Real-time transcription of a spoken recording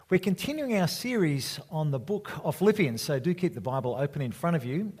We're continuing our series on the book of Philippians, so do keep the Bible open in front of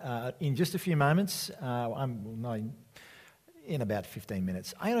you. In just a few moments, in about 15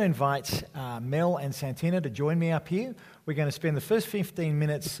 minutes, I'm going to invite Mel and Santina to join me up here. We're going to spend the first 15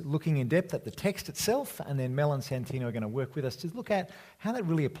 minutes looking in depth at the text itself, and then Mel and Santina are going to work with us to look at how that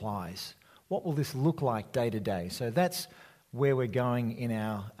really applies. What will this look like day to day? So that's where we're going in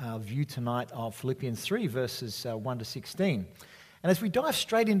our view tonight of Philippians 3, verses 1 to 16. And as we dive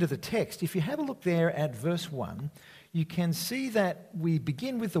straight into the text, if you have a look there at verse 1, you can see that we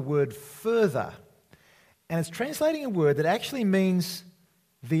begin with the word further. And it's translating a word that actually means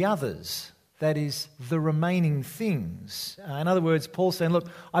the others, that is, the remaining things. In other words, Paul's saying, look,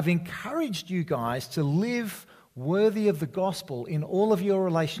 I've encouraged you guys to live worthy of the gospel in all of your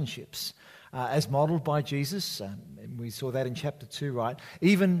relationships, as modelled by Jesus. We saw that in chapter 2, right?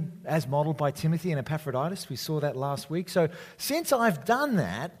 Even as modelled by Timothy and Epaphroditus. We saw that last week. So since I've done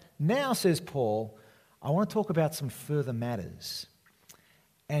that, now, says Paul, I want to talk about some further matters.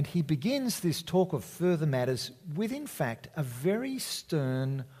 And he begins this talk of further matters with, in fact, a very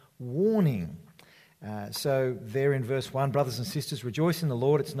stern warning. So there in verse 1, brothers and sisters, rejoice in the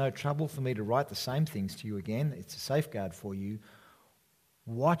Lord. It's no trouble for me to write the same things to you again. It's a safeguard for you.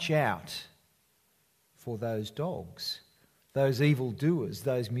 Watch out for those dogs, those evildoers,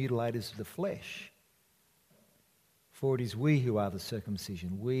 those mutilators of the flesh. For it is we who are the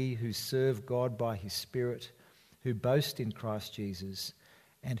circumcision, we who serve God by his Spirit, who boast in Christ Jesus,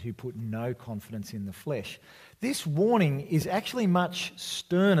 and who put no confidence in the flesh. This warning is actually much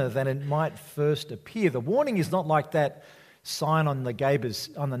sterner than it might first appear. The warning is not like that sign on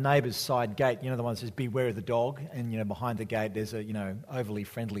the neighbour's side gate, the one that says beware of the dog, and behind the gate there's a overly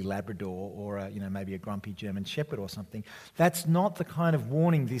friendly Labrador or maybe a grumpy German Shepherd or something. That's not the kind of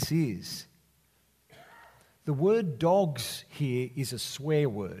warning this is. The word dogs here is a swear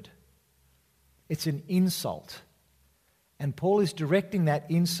word. It's an insult. And Paul is directing that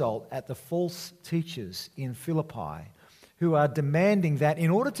insult at the false teachers in Philippi who are demanding that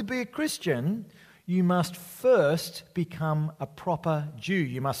in order to be a Christian, you must first become a proper Jew.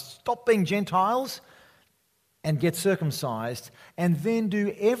 You must stop being Gentiles and get circumcised, and then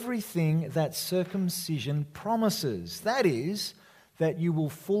do everything that circumcision promises. That is, that you will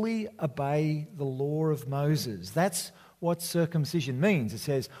fully obey the law of Moses. That's what circumcision means. It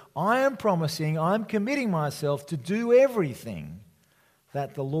says, I'm committing myself to do everything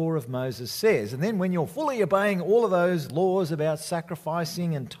that the law of Moses says. And then when you're fully obeying all of those laws about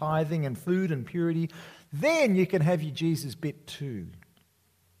sacrificing and tithing and food and purity, then you can have your Jesus bit too.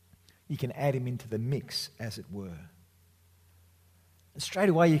 You can add him into the mix, as it were. And straight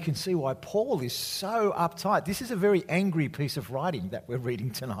away you can see why Paul is so uptight. This is a very angry piece of writing that we're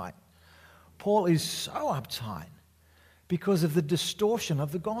reading tonight. Paul is so uptight because of the distortion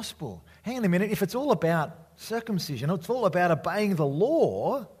of the gospel. Hang on a minute, if it's all about circumcision, it's all about obeying the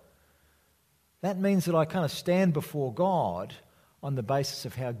law, that means that I kind of stand before God on the basis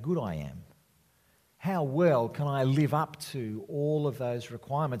of how good I am. How well can I live up to all of those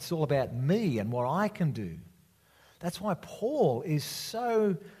requirements? It's all about me and what I can do. That's why Paul is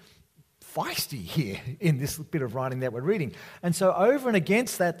so feisty here in this bit of writing that we're reading. And so over and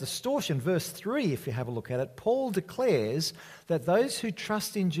against that distortion, verse 3, if you have a look at it, Paul declares that those who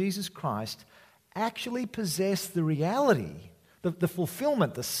trust in Jesus Christ actually possess the reality, the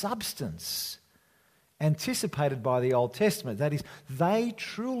fulfillment, the substance anticipated by the Old Testament. That is, they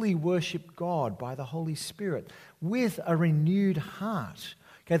truly worship God by the Holy Spirit with a renewed heart.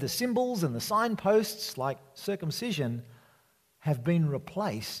 Okay, the symbols and the signposts like circumcision have been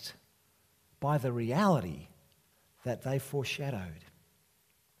replaced by the reality that they foreshadowed.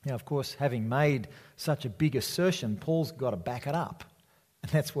 Now, of course, having made such a big assertion, Paul's got to back it up.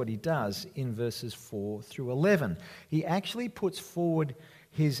 And that's what he does in verses 4 through 11. He actually puts forward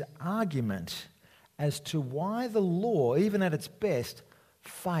his argument as to why the law, even at its best,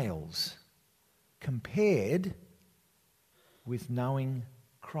 fails compared with knowing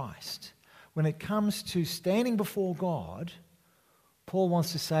Christ. When it comes to standing before God, Paul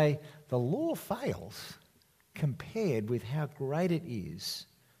wants to say the law fails compared with how great it is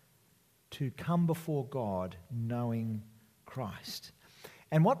to come before God knowing Christ.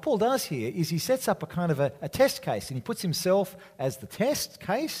 And what Paul does here is he sets up a kind of a test case, and he puts himself as the test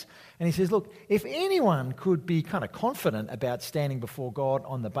case, and he says, look, if anyone could be kind of confident about standing before God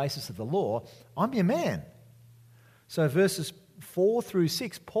on the basis of the law, I'm your man. So verses 4 through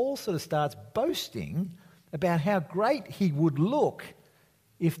 6, Paul sort of starts boasting about how great he would look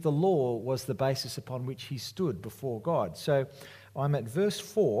if the law was the basis upon which he stood before God. So I'm at verse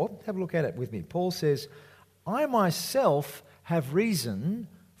 4. Have a look at it with me. Paul says, I myself have reason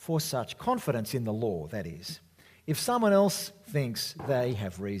for such confidence in the law, that is. If someone else thinks they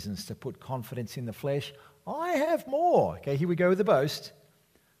have reasons to put confidence in the flesh, I have more. Okay, here we go with the boast.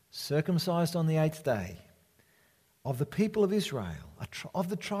 Circumcised on the 8th day, of the people of Israel, of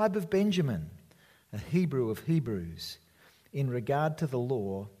the tribe of Benjamin, a Hebrew of Hebrews, in regard to the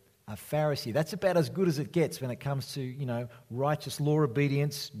law, a Pharisee. That's about as good as it gets when it comes to, righteous law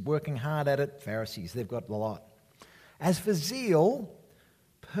obedience, working hard at it. Pharisees, they've got a lot. As for zeal,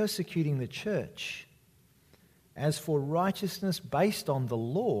 persecuting the church. As for righteousness based on the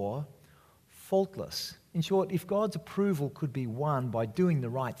law, faultless. In short, if God's approval could be won by doing the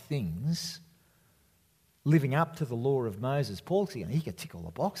right things, living up to the law of Moses, Paul, he could tick all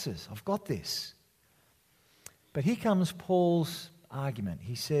the boxes. I've got this. But here comes Paul's argument.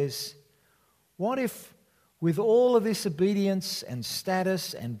 He says, what if with all of this obedience and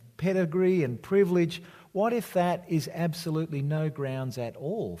status and pedigree and privilege, what if that is absolutely no grounds at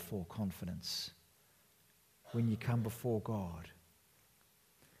all for confidence when you come before God?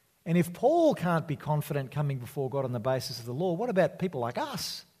 And if Paul can't be confident coming before God on the basis of the law, what about people like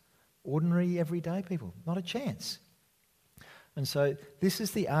us? Ordinary, everyday people. Not a chance. And so this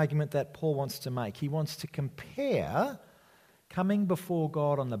is the argument that Paul wants to make. He wants to compare coming before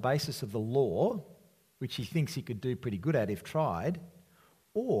God on the basis of the law, which he thinks he could do pretty good at if tried,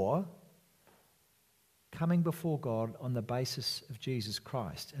 or coming before God on the basis of Jesus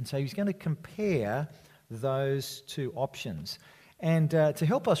Christ. And so he's going to compare those two options. And to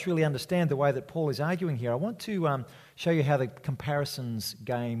help us really understand the way that Paul is arguing here, I want to show you how the comparisons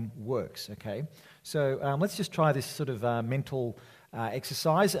game works, okay? So let's just try this sort of mental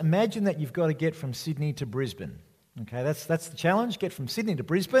exercise. Imagine that you've got to get from Sydney to Brisbane, okay? That's the challenge, get from Sydney to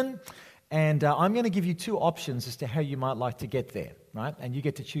Brisbane. And I'm going to give you two options as to how you might like to get there, right? And you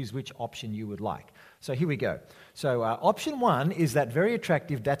get to choose which option you would like. So here we go. So option one is that very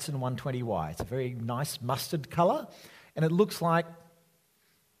attractive Datsun 120Y. It's a very nice mustard colour. And it looks like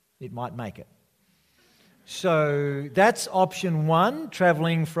it might make it. So that's option one,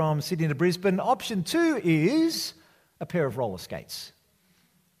 travelling from Sydney to Brisbane. Option two is a pair of roller skates.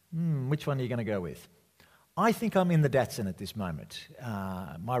 Which one are you going to go with? I think I'm in the Datsun at this moment.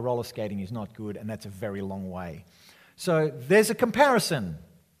 My roller skating is not good, and that's a very long way. So there's a comparison.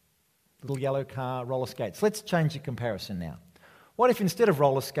 Little yellow car, roller skates. Let's change the comparison now. What if instead of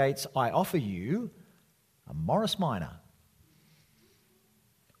roller skates, I offer you a Morris Minor?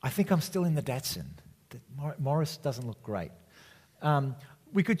 I think I'm still in the Datsun. Morris doesn't look great.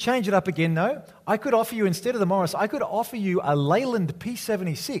 We could change it up again, though. I could offer you, instead of the Morris, I could offer you a Leyland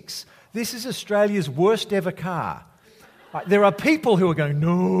P76. This is Australia's worst ever car. There are people who are going,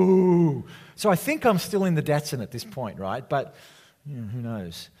 no. So I think I'm still in the Datsun at this point, right? But who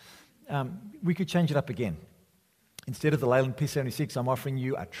knows? We could change it up again. Instead of the Leyland P76, I'm offering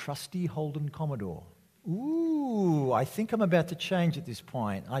you a trusty Holden Commodore. Ooh, I think I'm about to change at this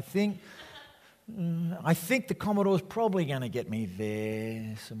point. I think the Commodore's probably going to get me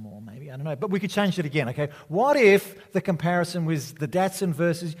there some more, maybe. I don't know. But we could change it again, okay? What if the comparison was the Datsun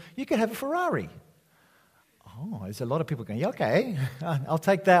versus, you could have a Ferrari? Oh, there's a lot of people going, yeah, okay, I'll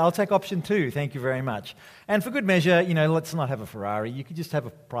take that. I'll take option two. Thank you very much. And for good measure, let's not have a Ferrari. You could just have a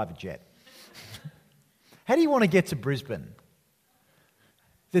private jet. How do you want to get to Brisbane?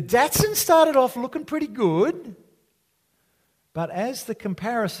 The Datsun started off looking pretty good, but as the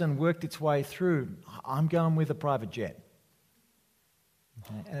comparison worked its way through, I'm going with a private jet.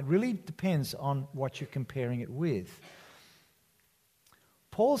 Okay? And it really depends on what you're comparing it with.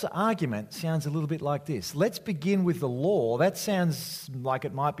 Paul's argument sounds a little bit like this. Let's begin with the law. That sounds like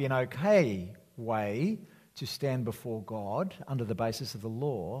it might be an okay way to stand before God under the basis of the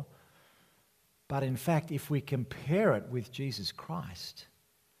law. But in fact, if we compare it with Jesus Christ,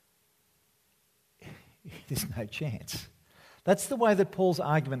 there's no chance. That's the way that Paul's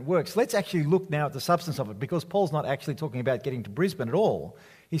argument works. Let's actually look now at the substance of it, because Paul's not actually talking about getting to Brisbane at all.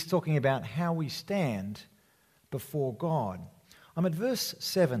 He's talking about how we stand before God. I'm at verse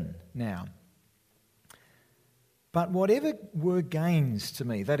 7 now. But whatever were gains to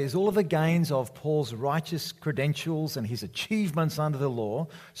me, that is, all of the gains of Paul's righteous credentials and his achievements under the law,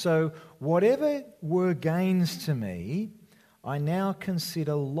 so whatever were gains to me, I now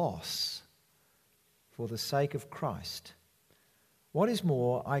consider loss for the sake of Christ. What is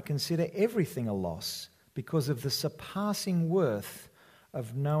more, I consider everything a loss because of the surpassing worth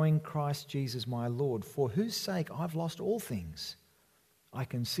of knowing Christ Jesus my Lord, for whose sake I've lost all things. I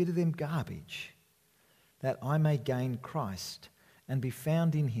consider them garbage, that I may gain Christ and be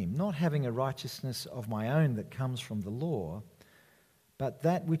found in him, not having a righteousness of my own that comes from the law, but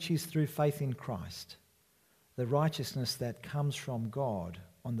that which is through faith in Christ, the righteousness that comes from God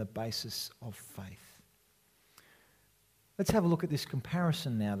on the basis of faith. Let's have a look at this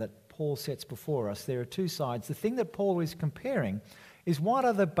comparison now that Paul sets before us. There are two sides. The thing that Paul is comparing is what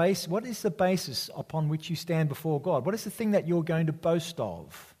is the basis upon which you stand before God? What is the thing that you're going to boast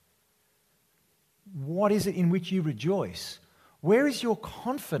of? What is it in which you rejoice? Where is your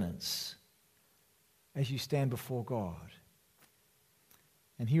confidence as you stand before God?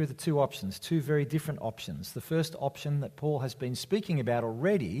 And here are the two options, two very different options. The first option that Paul has been speaking about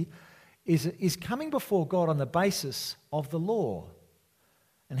already is coming before God on the basis of the law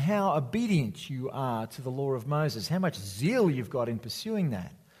and how obedient you are to the law of Moses, how much zeal you've got in pursuing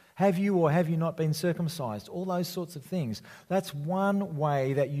that. Have you or have you not been circumcised? All those sorts of things. That's one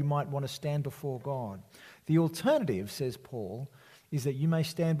way that you might want to stand before God. The alternative, says Paul, is that you may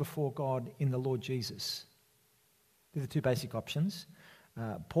stand before God in the Lord Jesus. They're the two basic options.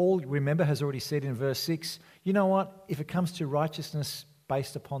 Paul, remember, has already said in verse 6, you know what? If it comes to righteousness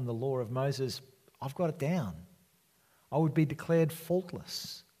based upon the law of Moses, I've got it down. I would be declared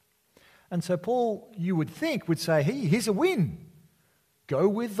faultless. And so Paul, you would think, would say, hey, here's a win. Go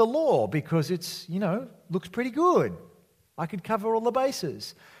with the law because it's, looks pretty good. I could cover all the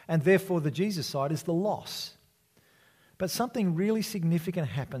bases. And therefore the Jesus side is the loss. But something really significant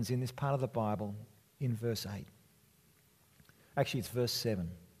happens in this part of the Bible in verse 8. Actually, it's verse 7.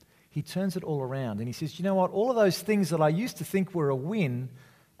 He turns it all around and he says, you know what? All of those things that I used to think were a win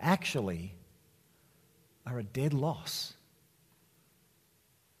actually are a dead loss.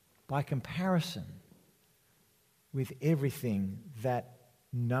 By comparison with everything that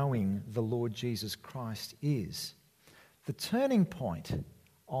knowing the Lord Jesus Christ is. The turning point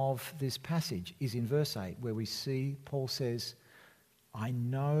of this passage is in verse 8 where we see Paul says, I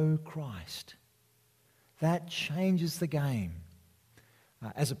know Christ. That changes the game.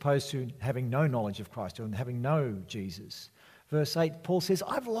 As opposed to having no knowledge of Christ or having no Jesus. Verse 8, Paul says,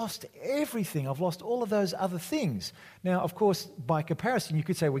 I've lost everything. I've lost all of those other things. Now, of course, by comparison, you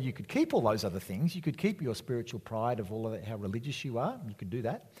could say, well, you could keep all those other things. You could keep your spiritual pride of all of that, how religious you are. You could do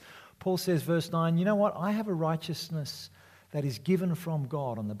that. Paul says, verse 9, you know what? I have a righteousness that is given from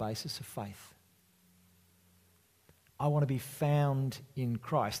God on the basis of faith. I want to be found in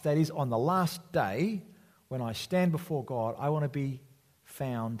Christ. That is, on the last day, when I stand before God, I want to be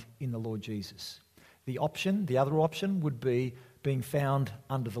found in the Lord Jesus. The other option would be being found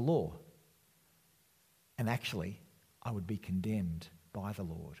under the law. And actually, I would be condemned by the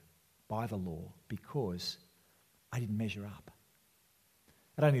Lord, by the law, because I didn't measure up.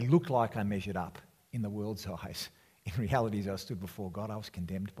 It only looked like I measured up in the world's eyes. In reality, as I stood before God, I was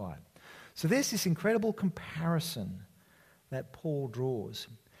condemned by it. So there's this incredible comparison that Paul draws.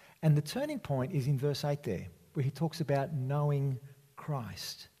 And the turning point is in verse 8 there, where he talks about knowing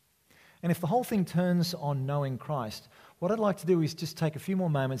Christ. And if the whole thing turns on knowing Christ, what I'd like to do is just take a few more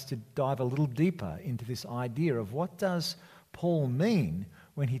moments to dive a little deeper into this idea of what does Paul mean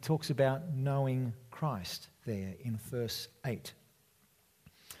when he talks about knowing Christ there in verse 8.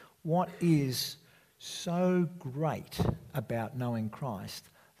 What is so great about knowing Christ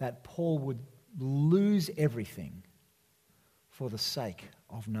that Paul would lose everything for the sake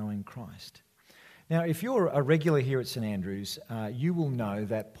of knowing Christ? Now, if you're a regular here at St Andrews, you will know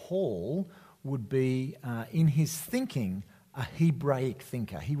that Paul would be, in his thinking, a Hebraic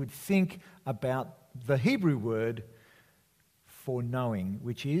thinker. He would think about the Hebrew word for knowing,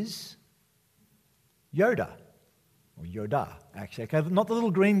 which is Yoda, or Yoda, actually. Okay, not the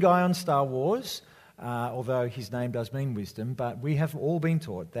little green guy on Star Wars, although his name does mean wisdom, but we have all been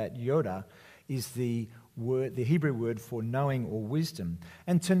taught that Yoda is the Hebrew word for knowing or wisdom.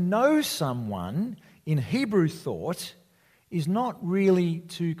 And to know someone in Hebrew thought is not really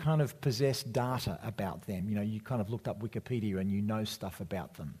to kind of possess data about them. You kind of looked up Wikipedia and you know stuff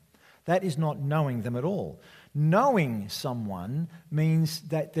about them. That is not knowing them at all. Knowing someone means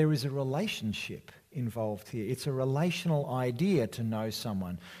that there is a relationship involved here. It's a relational idea to know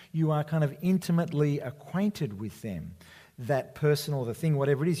someone. You are kind of intimately acquainted with them. That person or the thing,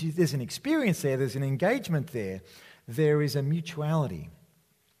 whatever it is, there's an experience there, there's an engagement there, there is a mutuality.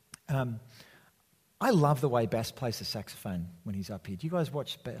 I love the way Bass plays the saxophone when he's up here. Do you guys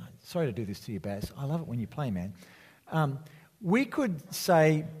watch? Sorry to do this to you, Bass. I love it when you play, man. We could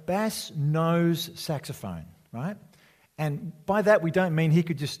say Bass knows saxophone, right? And by that we don't mean he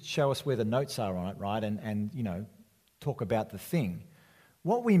could just show us where the notes are on it, right? And talk about the thing.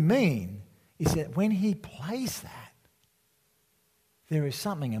 What we mean is that when he plays that, there is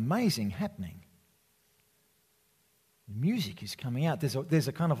something amazing happening. The music is coming out. There's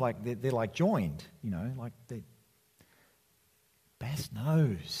a kind of like, they're like joined, like Bass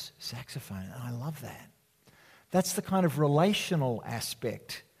knows saxophone, and I love that. That's the kind of relational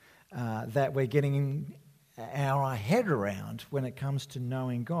aspect that we're getting our head around when it comes to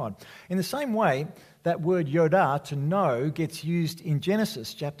knowing God. In the same way, that word yoda, to know, gets used in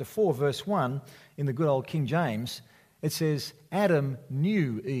Genesis chapter 4, verse 1, in the good old King James. It says, Adam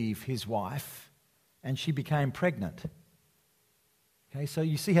knew Eve, his wife, and she became pregnant. Okay, so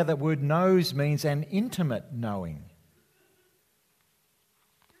you see how that word knows means an intimate knowing.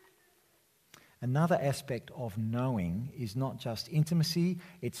 Another aspect of knowing is not just intimacy,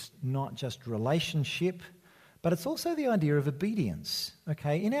 it's not just relationship, but it's also the idea of obedience.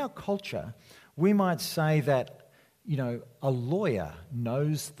 Okay, in our culture, we might say that, a lawyer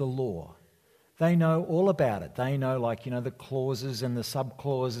knows the law. They know all about it. They know, the clauses and the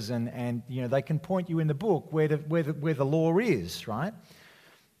sub-clauses, and they can point you in the book where the law is, right?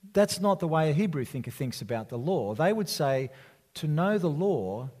 That's not the way a Hebrew thinker thinks about the law. They would say to know the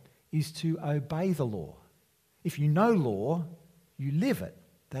law is to obey the law. If you know law, you live it.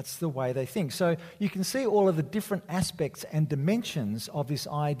 That's the way they think. So you can see all of the different aspects and dimensions of this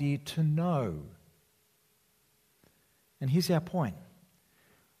idea to know. And here's our point.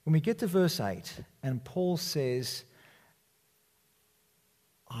 When we get to verse 8, and Paul says,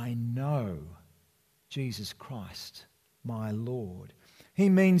 I know Jesus Christ, my Lord. He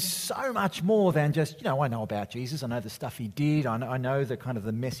means so much more than just, I know about Jesus, I know the stuff he did, I know the kind of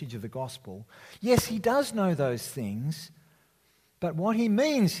the message of the gospel. Yes, he does know those things, but what he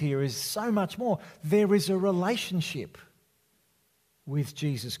means here is so much more. There is a relationship with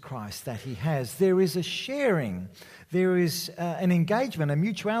Jesus Christ that he has. There is a sharing. There is an engagement, a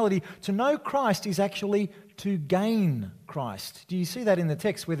mutuality. To know Christ is actually to gain Christ. Do you see that in the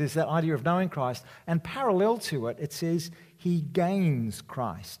text where there's that idea of knowing Christ? And parallel to it, it says he gains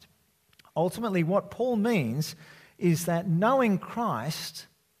Christ. Ultimately, what Paul means is that knowing Christ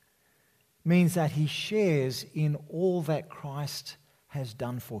means that he shares in all that Christ has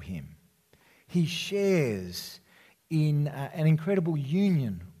done for him. He shares in an incredible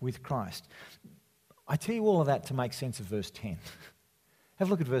union with Christ. I tell you all of that to make sense of verse 10. Have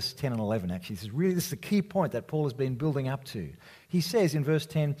a look at verse 10 and 11, actually. This is the key point that Paul has been building up to. He says in verse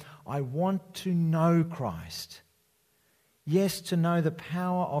 10, I want to know Christ. Yes, to know the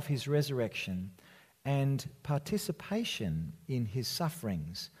power of his resurrection and participation in his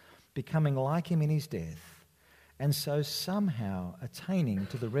sufferings, becoming like him in his death, and so somehow attaining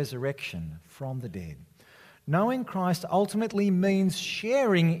to the resurrection from the dead. Knowing Christ ultimately means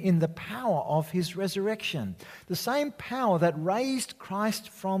sharing in the power of his resurrection. The same power that raised Christ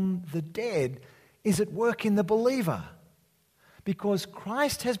from the dead is at work in the believer. Because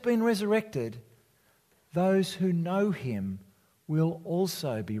Christ has been resurrected, those who know him will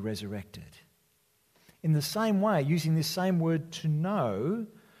also be resurrected. In the same way, using this same word to know,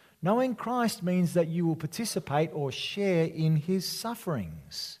 knowing Christ means that you will participate or share in his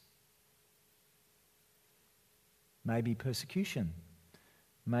sufferings. Maybe persecution,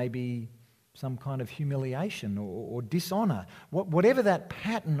 maybe some kind of humiliation or dishonor. Whatever that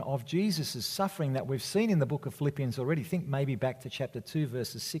pattern of Jesus' suffering that we've seen in the book of Philippians already, think maybe back to chapter 2,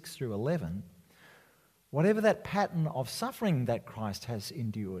 verses 6 through 11. Whatever that pattern of suffering that Christ has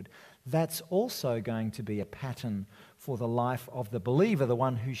endured, that's also going to be a pattern for the life of the believer, the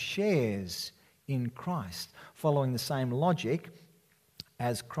one who shares in Christ. Following the same logic,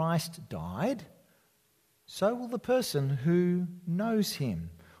 as Christ died, so will the person who knows him.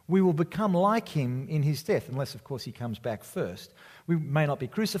 We will become like him in his death, unless, of course, he comes back first. We may not be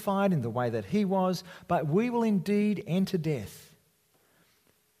crucified in the way that he was, but we will indeed enter death.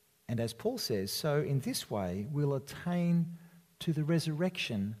 And as Paul says, so in this way we'll attain to the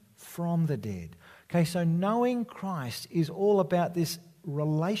resurrection from the dead. Okay, so knowing Christ is all about this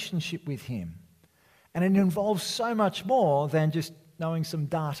relationship with him. And it involves so much more than just knowing some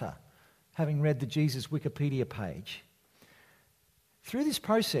data, having read the Jesus Wikipedia page. Through this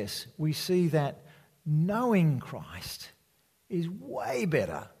process, we see that knowing Christ is way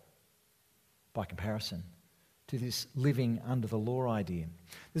better by comparison to this living under the law idea.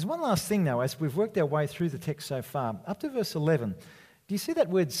 There's one last thing, though, as we've worked our way through the text so far. Up to verse 11, do you see that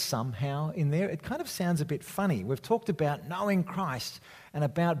word somehow in there? It kind of sounds a bit funny. We've talked about knowing Christ and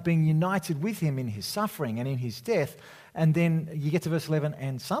about being united with him in his suffering and in his death, and then you get to verse 11,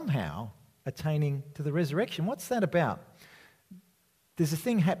 and somehow attaining to the resurrection. What's that about? There's a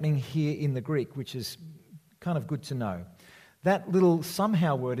thing happening here in the Greek which is kind of good to know. That little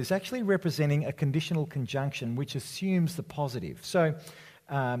somehow word is actually representing a conditional conjunction which assumes the positive. So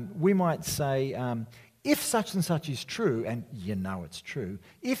we might say, if such and such is true, and you know it's true,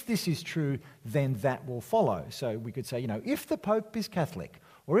 if this is true, then that will follow. So we could say, if the Pope is Catholic,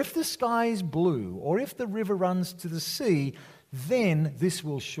 or if the sky is blue, or if the river runs to the sea, then this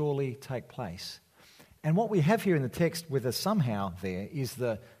will surely take place. And what we have here in the text with a somehow there is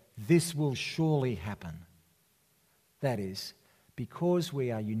the this will surely happen. That is, because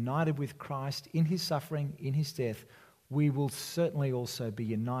we are united with Christ in his suffering, in his death, we will certainly also be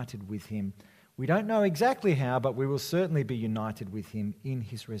united with him. We don't know exactly how, but we will certainly be united with him in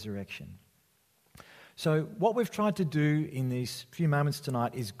his resurrection. So what we've tried to do in these few moments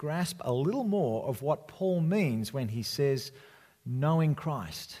tonight is grasp a little more of what Paul means when he says, knowing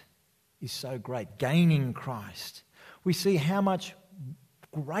Christ is so great, gaining Christ. We see how much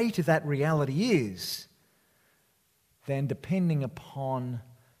greater that reality is than depending upon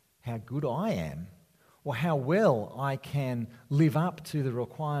how good I am or how well I can live up to the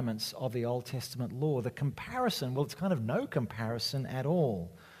requirements of the Old Testament law. The comparison, well, it's kind of no comparison at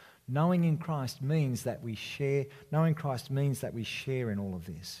all. Knowing Christ means that we share in all of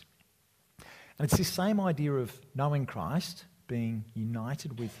this. And it's this same idea of knowing Christ, being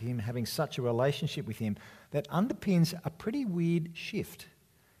united with him, having such a relationship with him, that underpins a pretty weird shift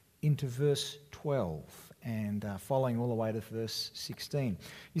into verse 12 and following all the way to verse 16.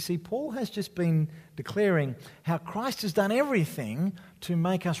 You see, Paul has just been declaring how Christ has done everything to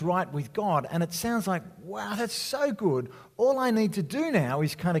make us right with God, and it sounds like, wow, that's so good. All I need to do now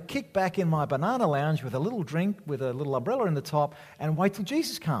is kind of kick back in my banana lounge with a little drink, with a little umbrella in the top, and wait till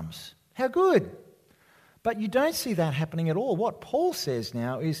Jesus comes. How good. But you don't see that happening at all. What Paul says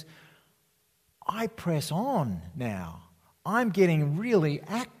now is, I press on now. I'm getting really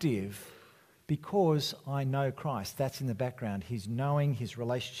active because I know Christ. That's in the background. His knowing, his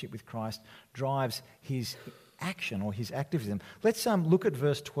relationship with Christ drives his action or his activism. Let's look at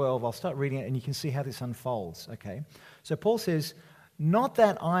verse 12. I'll start reading it and you can see how this unfolds. Okay. So Paul says, not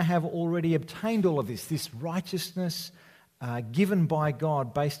that I have already obtained all of this righteousness given by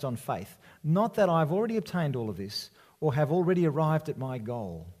God based on faith. Not that I've already obtained all of this or have already arrived at my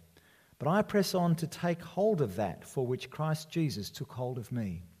goal. But I press on to take hold of that for which Christ Jesus took hold of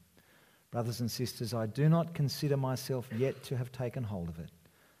me. Brothers and sisters, I do not consider myself yet to have taken hold of it.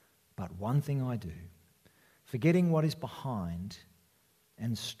 But one thing I do, forgetting what is behind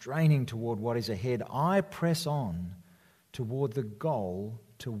and straining toward what is ahead, I press on toward the goal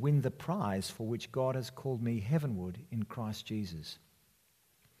to win the prize for which God has called me heavenward in Christ Jesus.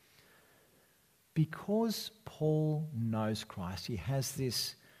 Because Paul knows Christ, he has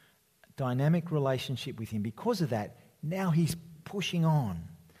this dynamic relationship with him. Because of that, now he's pushing on.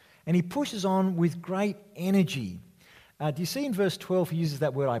 And he pushes on with great energy. Do you see in verse 12 he uses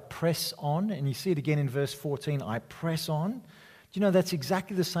that word, I press on? And you see it again in verse 14, I press on. Do you know that's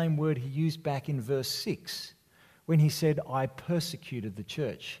exactly the same word he used back in verse 6 when he said, I persecuted the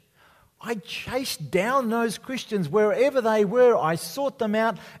church. I chased down those Christians wherever they were. I sought them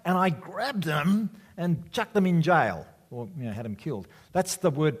out and I grabbed them and chucked them in jail or had them killed. That's the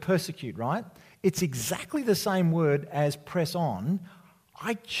word persecute, right? It's exactly the same word as press on.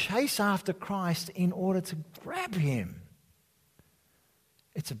 I chase after Christ in order to grab him.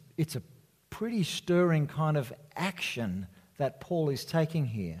 It's a pretty stirring kind of action that Paul is taking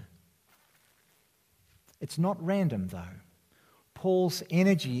here. It's not random though. Paul's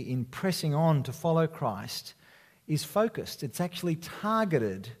energy in pressing on to follow Christ is focused. It's actually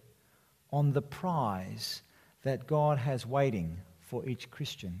targeted on the prize that God has waiting for each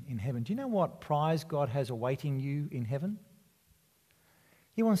Christian in heaven. Do you know what prize God has awaiting you in heaven?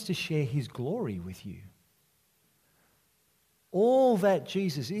 He wants to share his glory with you. All that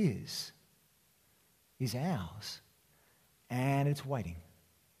Jesus is ours, and it's waiting.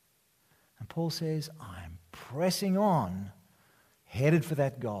 And Paul says, I'm pressing on, headed for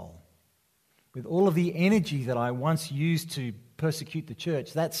that goal. With all of the energy that I once used to persecute the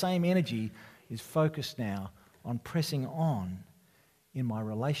church, that same energy is focused now on pressing on in my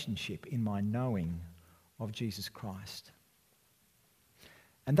relationship, in my knowing of Jesus Christ.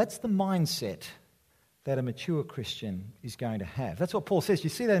 And that's the mindset that a mature Christian is going to have. That's what Paul says. You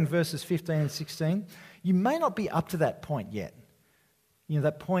see that in verses 15 and 16. You may not be up to that point yet. You know,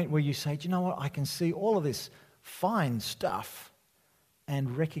 that point where you say, do you know what, I can see all of this fine stuff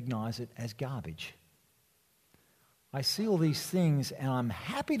and recognize it as garbage. I see all these things and I'm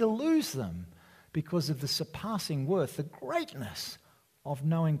happy to lose them because of the surpassing worth, the greatness of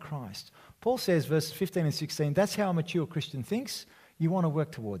knowing Christ. Paul says, verses 15 and 16, that's how a mature Christian thinks. You want to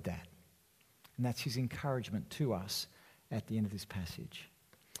work toward that. And that's his encouragement to us at the end of this passage.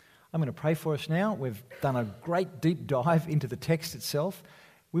 I'm going to pray for us now. We've done a great deep dive into the text itself.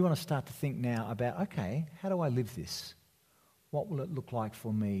 We want to start to think now about, okay, how do I live this? What will it look like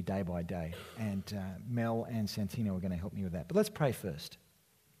for me day by day? And Mel and Santino are going to help me with that. But let's pray first.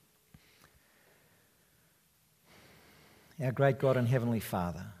 Our great God and Heavenly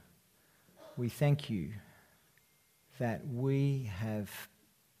Father, we thank you that we have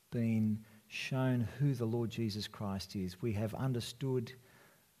been shown who the Lord Jesus Christ is. We have understood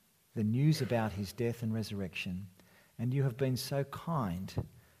the news about his death and resurrection, and you have been so kind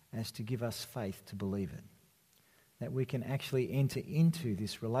as to give us faith to believe it, that we can actually enter into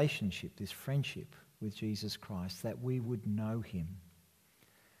this relationship, this friendship with Jesus Christ, that we would know him.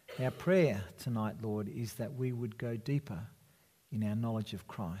 Our prayer tonight, Lord, is that we would go deeper in our knowledge of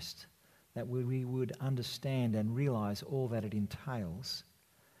Christ, that we would understand and realise all that it entails.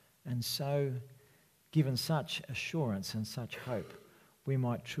 And so, given such assurance and such hope, we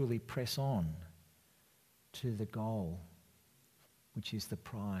might truly press on to the goal, which is the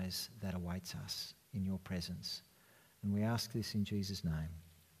prize that awaits us in your presence. And we ask this in Jesus' name.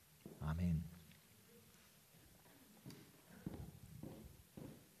 Amen.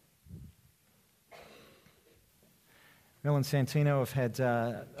 Mel and Santino have had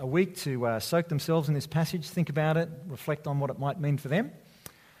a week to soak themselves in this passage, think about it, reflect on what it might mean for them.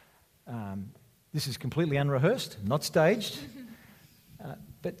 This is completely unrehearsed, not staged.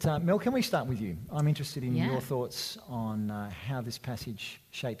 But Mel, can we start with you? I'm interested in your thoughts on how this passage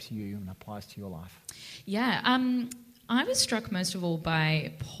shapes you and applies to your life. Yeah, I was struck most of all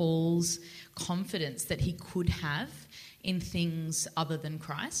by Paul's confidence that he could have in things other than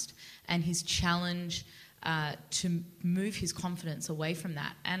Christ, and his challenge to move his confidence away from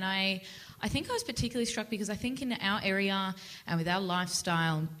that. And I think I was particularly struck because I think in our area and with our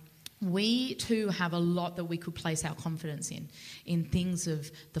lifestyle, we too have a lot that we could place our confidence in things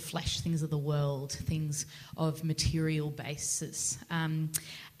of the flesh, things of the world, things of material basis. And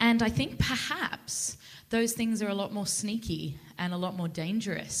I think perhaps those things are a lot more sneaky and a lot more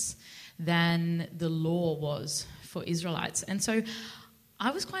dangerous than the law was for Israelites. And so I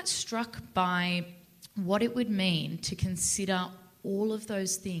was quite struck by what it would mean to consider all of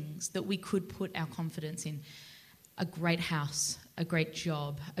those things that we could put our confidence in. A great house, a great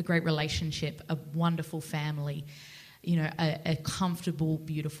job, a great relationship, a wonderful family, a comfortable,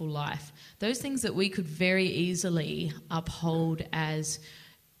 beautiful life. Those things that we could very easily uphold as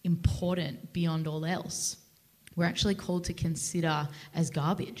important beyond all else, we're actually called to consider as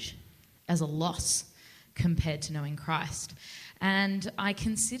garbage, as a loss compared to knowing Christ. And I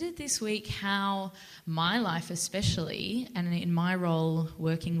considered this week how my life especially, and in my role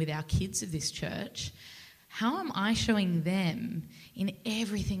working with our kids of this church, how am I showing them in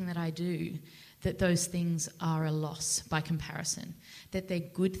everything that I do that those things are a loss by comparison, that they're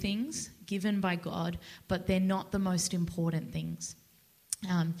good things given by God, but they're not the most important things.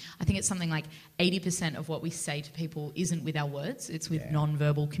 I think it's something like 80% of what we say to people isn't with our words, it's with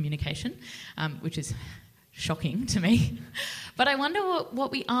non-verbal communication, which is shocking to me. But I wonder what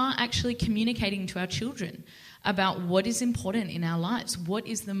we are actually communicating to our children about what is important in our lives. What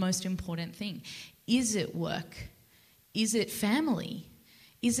is the most important thing? Is it work? Is it family?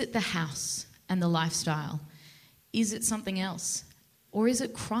 Is it the house and the lifestyle? Is it something else? Or is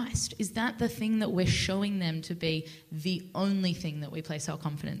it Christ? Is that the thing that we're showing them to be the only thing that we place our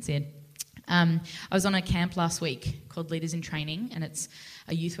confidence in? I was on a camp last week called Leaders in Training, and it's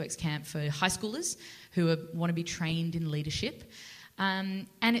a YouthWorks camp for high schoolers who want to be trained in leadership. And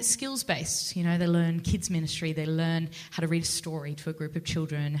it's skills-based. They learn kids ministry, they learn how to read a story to a group of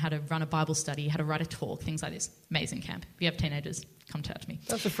children, how to run a Bible study, how to write a talk, things like this. Amazing camp. If you have teenagers, come chat to me.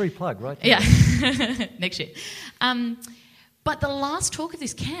 That's a free plug, right? Yeah, next year. But the last talk of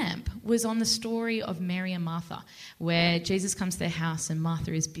this camp was on the story of Mary and Martha, where Jesus comes to their house and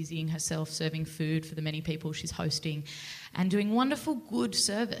Martha is busying herself serving food for the many people she's hosting and doing wonderful, good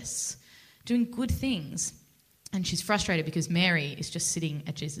service, doing good things. And she's frustrated because Mary is just sitting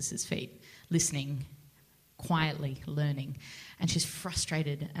at Jesus' feet, listening, quietly learning. And she's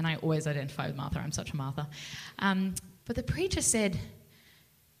frustrated, and I always identify with Martha. I'm such a Martha. But the preacher said,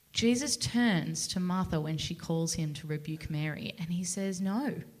 Jesus turns to Martha when she calls him to rebuke Mary, and he says,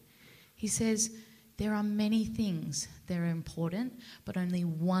 no. He says, there are many things that are important, but only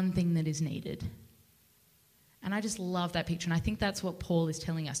one thing that is needed. And I just love that picture, and I think that's what Paul is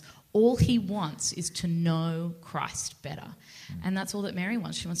telling us. All he wants is to know Christ better. And that's all that Mary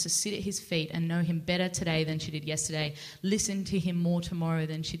wants. She wants to sit at his feet and know him better today than she did yesterday, listen to him more tomorrow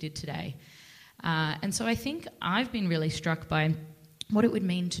than she did today. And so I think I've been really struck by what it would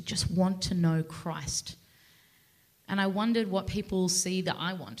mean to just want to know Christ. And I wondered what people see that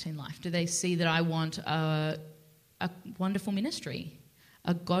I want in life. Do they see that I want a wonderful ministry,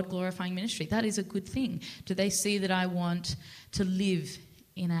 a God-glorifying ministry? That is a good thing. Do they see that I want to live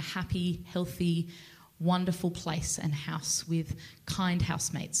in a happy, healthy, wonderful place and house with kind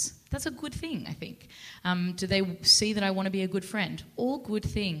housemates? That's a good thing, I think. Do they see that I want to be a good friend? All good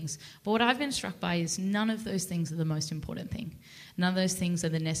things. But what I've been struck by is none of those things are the most important thing. None of those things are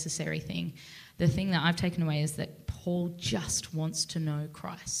the necessary thing. The thing that I've taken away is that Paul just wants to know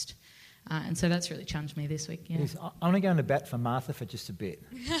Christ. And so that's really challenged me this week. Yeah. I want to go into bat for Martha for just a bit.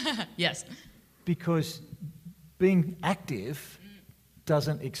 Yes. Because being active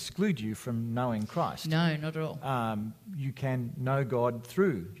doesn't exclude you from knowing Christ. No, not at all. You can know God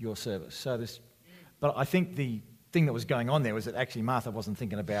through your service. But I think the thing that was going on there was that actually Martha wasn't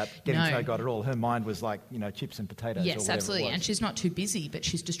thinking about getting to know God at all. Her mind was like, chips and potatoes. Yes, or absolutely. It was. And she's not too busy, but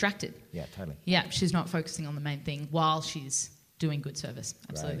she's distracted. Yeah, totally. Yeah, she's not focusing on the main thing while she's doing good service.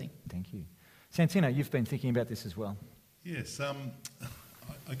 Absolutely. Great. Thank you. Santino, you've been thinking about this as well. Yes.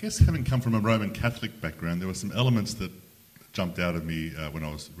 I guess having come from a Roman Catholic background, there were some elements that jumped out at me when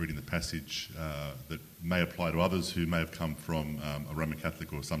I was reading the passage that may apply to others who may have come from a Roman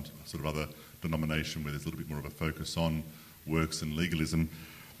Catholic or some sort of other denomination where there's a little bit more of a focus on works and legalism.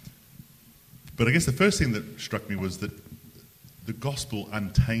 But I guess the first thing that struck me was that the gospel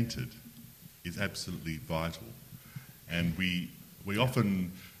untainted is absolutely vital. And we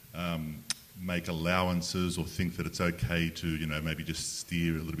often make allowances or think that it's okay to, maybe just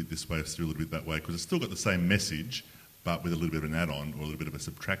steer a little bit this way, steer a little bit that way, because it's still got the same message, but with a little bit of an add-on or a little bit of a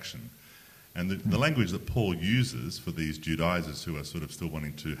subtraction. And the language that Paul uses for these Judaizers who are sort of still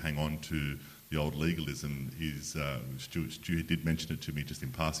wanting to hang on to the old legalism is, Stu did mention it to me just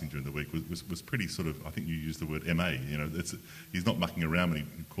in passing during the week, was pretty sort of, I think you used the word MA, he's not mucking around when he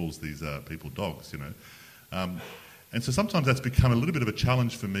calls these people dogs, And so sometimes that's become a little bit of a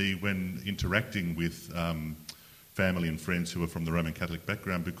challenge for me when interacting with family and friends who are from the Roman Catholic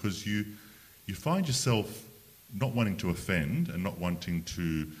background, because you find yourself not wanting to offend and not wanting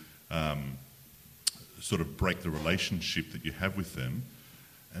to sort of break the relationship that you have with them.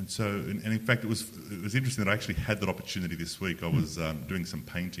 And so, and in fact, it was interesting that I actually had that opportunity this week. I was doing some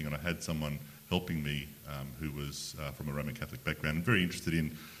painting and I had someone helping me who was from a Roman Catholic background and very interested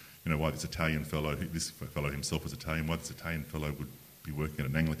in, why this Italian fellow, this fellow himself was Italian, why this Italian fellow would be working at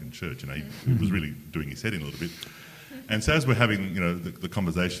an Anglican church. He was really doing his head in a little bit. And so as we're having, the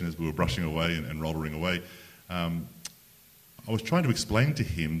conversation, as we were brushing away and rollering away, I was trying to explain to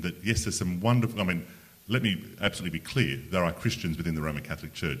him that, yes, there's some wonderful... let me absolutely be clear. There are Christians within the Roman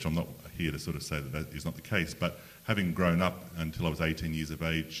Catholic Church. I'm not here to sort of say that is not the case. But having grown up until I was 18 years of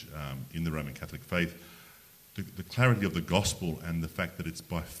age in the Roman Catholic faith, the clarity of the gospel and the fact that it's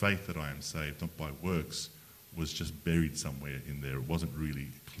by faith that I am saved, not by works, was just buried somewhere in there. It wasn't really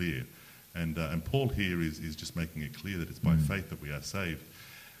clear. And Paul here is just making it clear that it's by faith that we are saved.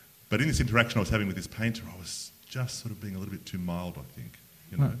 But in this interaction I was having with this painter, I was just sort of being a little bit too mild, I think,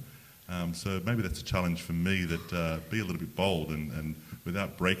 So maybe that's a challenge for me, that be a little bit bold and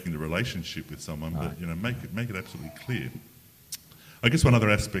without breaking the relationship with someone, but make it absolutely clear. I guess one other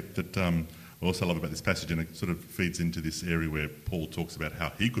aspect that I also love about this passage, and it sort of feeds into this area where Paul talks about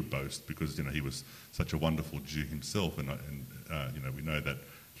how he could boast because he was such a wonderful Jew himself, and we know that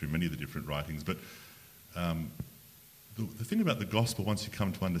through many of the different writings. But the thing about the gospel, once you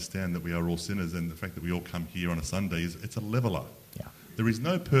come to understand that we are all sinners and the fact that we all come here on a Sunday, is it's a leveller. Yeah. There is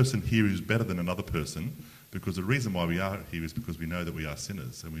no person here who's better than another person, because the reason why we are here is because we know that we are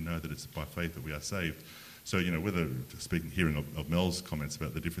sinners and we know that it's by faith that we are saved. So, whether hearing of Mel's comments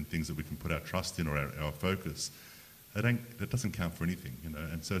about the different things that we can put our trust in or our focus, that doesn't count for anything,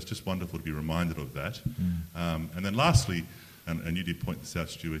 And so it's just wonderful to be reminded of that. And then lastly, and you did point this out,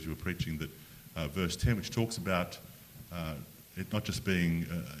 Stu, as you were preaching, that verse 10, which talks about it not just being,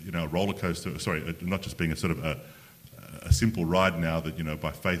 a roller coaster, not just being a sort of a simple ride now that,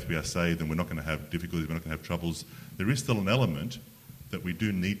 by faith we are saved and we're not going to have difficulties, we're not going to have troubles. There is still an element that we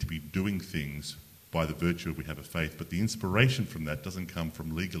do need to be doing things by the virtue of we have a faith, but the inspiration from that doesn't come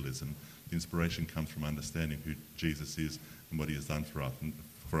from legalism. The inspiration comes from understanding who Jesus is and what he has done for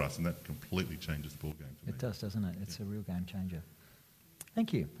us, and that completely changes the ballgame for me. It does, doesn't it? It's a real game changer.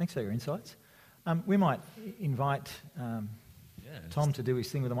 Thank you. Thanks for your insights. We might invite Tom to do his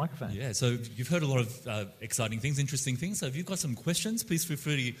thing with the microphone. Yeah, so you've heard a lot of exciting things, interesting things. So if you've got some questions, please feel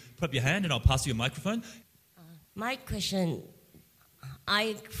free to put up your hand and I'll pass you a microphone. My question,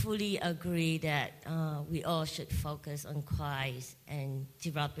 I fully agree that we all should focus on Christ and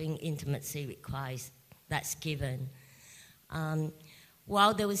developing intimacy with Christ. That's given.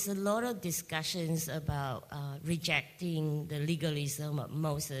 While there was a lot of discussions about rejecting the legalism of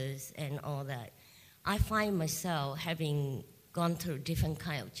Moses and all that, I find myself, having gone through different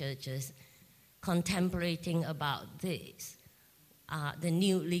kind of churches, contemplating about this, the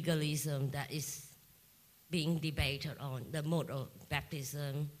new legalism that is being debated on, the mode of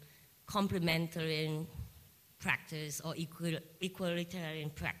baptism, complementarian practice or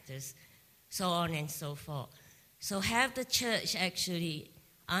equalitarian practice, so on and so forth. So have the church actually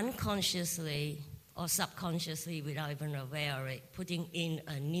unconsciously or subconsciously, without even aware of it, putting in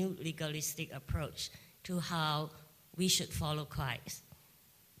a new legalistic approach to how we should follow Christ?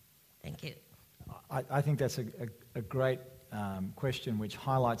 Thank you. I think that's a great question, which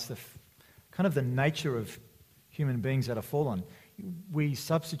highlights kind of the nature of human beings that are fallen. We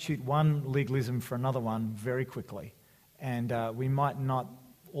substitute one legalism for another one very quickly, and we might not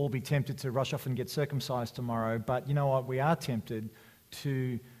all be tempted to rush off and get circumcised tomorrow, but you know what? We are tempted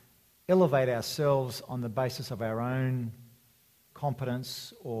to elevate ourselves on the basis of our own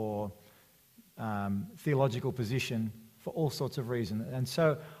competence or theological position for all sorts of reasons. And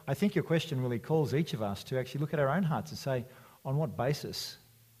so I think your question really calls each of us to actually look at our own hearts and say, on what basis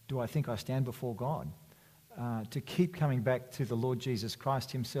do I think I stand before God? To keep coming back to the Lord Jesus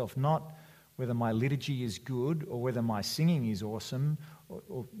Christ himself, not whether my liturgy is good or whether my singing is awesome,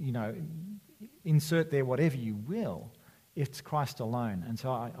 or insert there whatever you will. It's Christ alone. And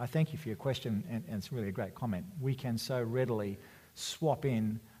so I thank you for your question, and it's really a great comment. We can so readily swap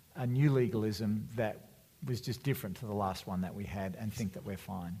in a new legalism that was just different to the last one that we had and think that we're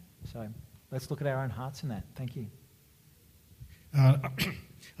fine. So let's look at our own hearts in that. Thank you.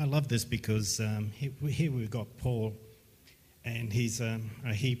 I love this because here we've got Paul, and he's a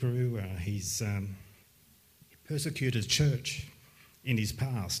Hebrew. He's persecuted church in his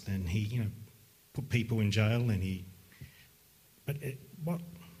past, and he put people in jail, and what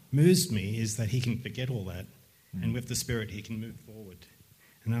moves me is that he can forget all that, and with the Spirit he can move forward.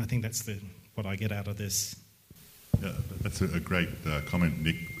 And I think that's what I get out of this. Yeah, that's a great comment,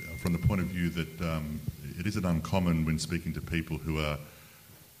 Nick, from the point of view that it isn't uncommon when speaking to people who are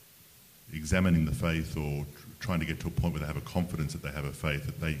examining the faith or trying to get to a point where they have a confidence that they have a faith,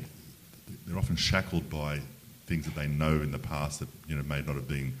 that they're often shackled by things that they know in the past that may not have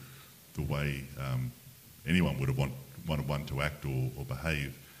been the way anyone would have wanted one to act or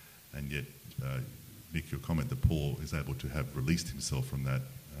behave. And yet, Nick, your comment that Paul is able to have released himself from that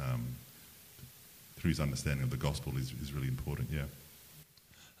through his understanding of the gospel is really important, yeah.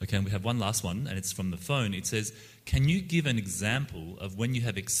 Okay, and we have one last one, and it's from the phone. It says, can you give an example of when you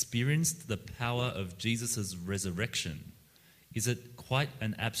have experienced the power of Jesus' resurrection? Is it quite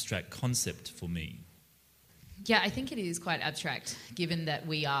an abstract concept for me? Yeah, I think it is quite abstract, given that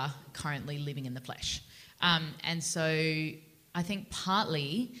we are currently living in the flesh. And so I think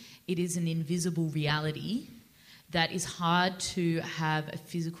partly it is an invisible reality that is hard to have a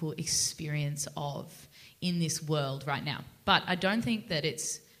physical experience of in this world right now. But I don't think that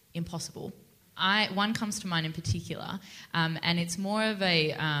it's impossible. One comes to mind in particular, and it's more of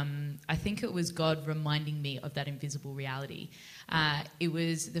I think it was God reminding me of that invisible reality. It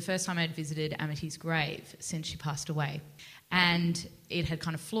was the first time I'd visited Amity's grave since she passed away. And it had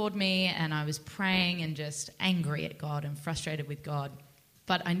kind of floored me, and I was praying and just angry at God and frustrated with God.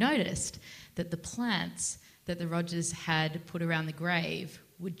 But I noticed that the plants that the Rogers had put around the grave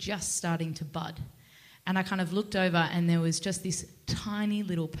were just starting to bud. And I kind of looked over, and there was just this tiny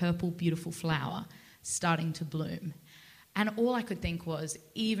little purple, beautiful flower starting to bloom. And all I could think was,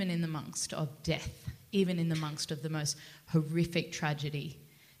 even in the amongst of death, even in the amongst of the most horrific tragedy,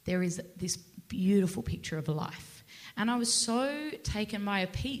 there is this beautiful picture of life. And I was so taken by a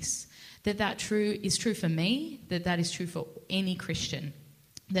peace that is true for me, that is true for any Christian,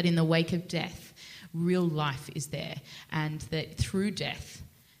 that in the wake of death, real life is there, and that through death,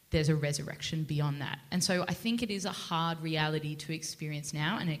 there's a resurrection beyond that. And so I think it is a hard reality to experience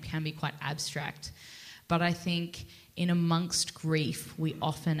now, and it can be quite abstract. But I think in amongst grief, we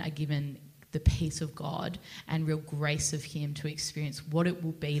often are given the peace of God and real grace of him to experience what it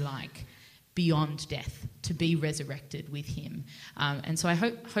will be like beyond death, to be resurrected with him. And so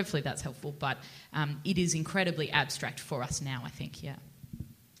hopefully that's helpful, but it is incredibly abstract for us now, I think, yeah.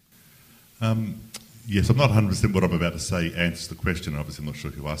 Yes, I'm not 100% what I'm about to say answers the question. Obviously, I'm not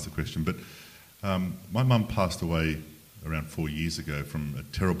sure who asked the question, but my mum passed away around 4 years ago from a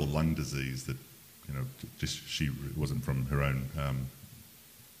terrible lung disease that, it wasn't from her own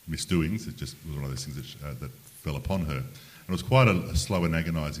misdoings. It just was one of those things that fell upon her. And it was quite a slow and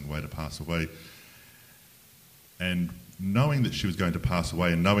agonising way to pass away. And knowing that she was going to pass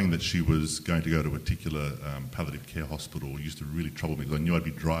away and knowing that she was going to go to a particular palliative care hospital used to really trouble me, because I knew I'd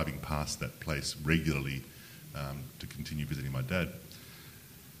be driving past that place regularly to continue visiting my dad.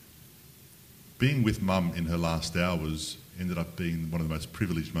 Being with Mum in her last hours ended up being one of the most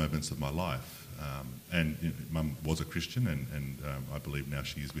privileged moments of my life. Mum was a Christian, and I believe now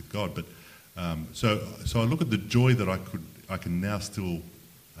she is with God. But so I look at the joy that I can now still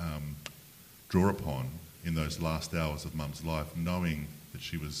draw upon in those last hours of Mum's life, knowing that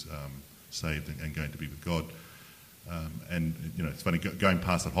she was saved and going to be with God. And, you know, it's funny, going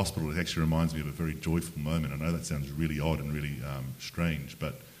past that hospital, it actually reminds me of a very joyful moment. I know that sounds really odd and really strange,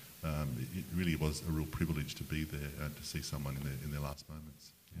 but it really was a real privilege to be there and to see someone in their last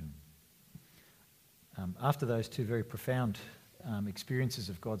moments. Yeah. After those two very profound experiences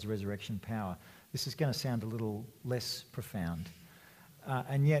of God's resurrection power, this is going to sound a little less profound.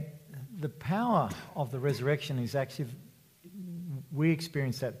 And yet, the power of the resurrection is actually, we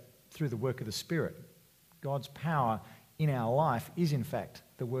experience that through the work of the Spirit. God's power in our life is, in fact,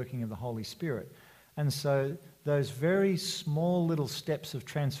 the working of the Holy Spirit. And so those very small little steps of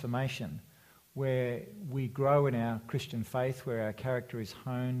transformation where we grow in our Christian faith, where our character is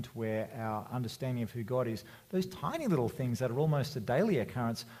honed, where our understanding of who God is, those tiny little things that are almost a daily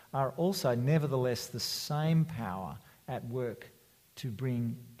occurrence are also nevertheless the same power at work to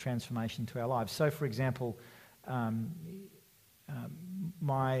bring transformation to our lives. So, for example,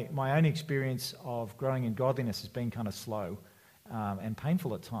 my own experience of growing in godliness has been kind of slow and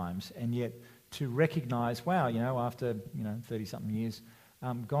painful at times, and yet to recognise, wow, you know, after 30-something years,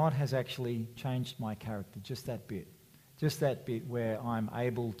 God has actually changed my character just that bit where I'm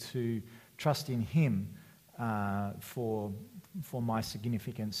able to trust in Him for my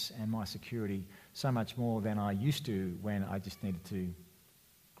significance and my security so much more than I used to when I just needed to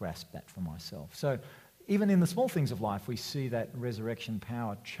grasp that for myself. So even in the small things of life, we see that resurrection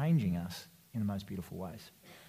power changing us in the most beautiful ways.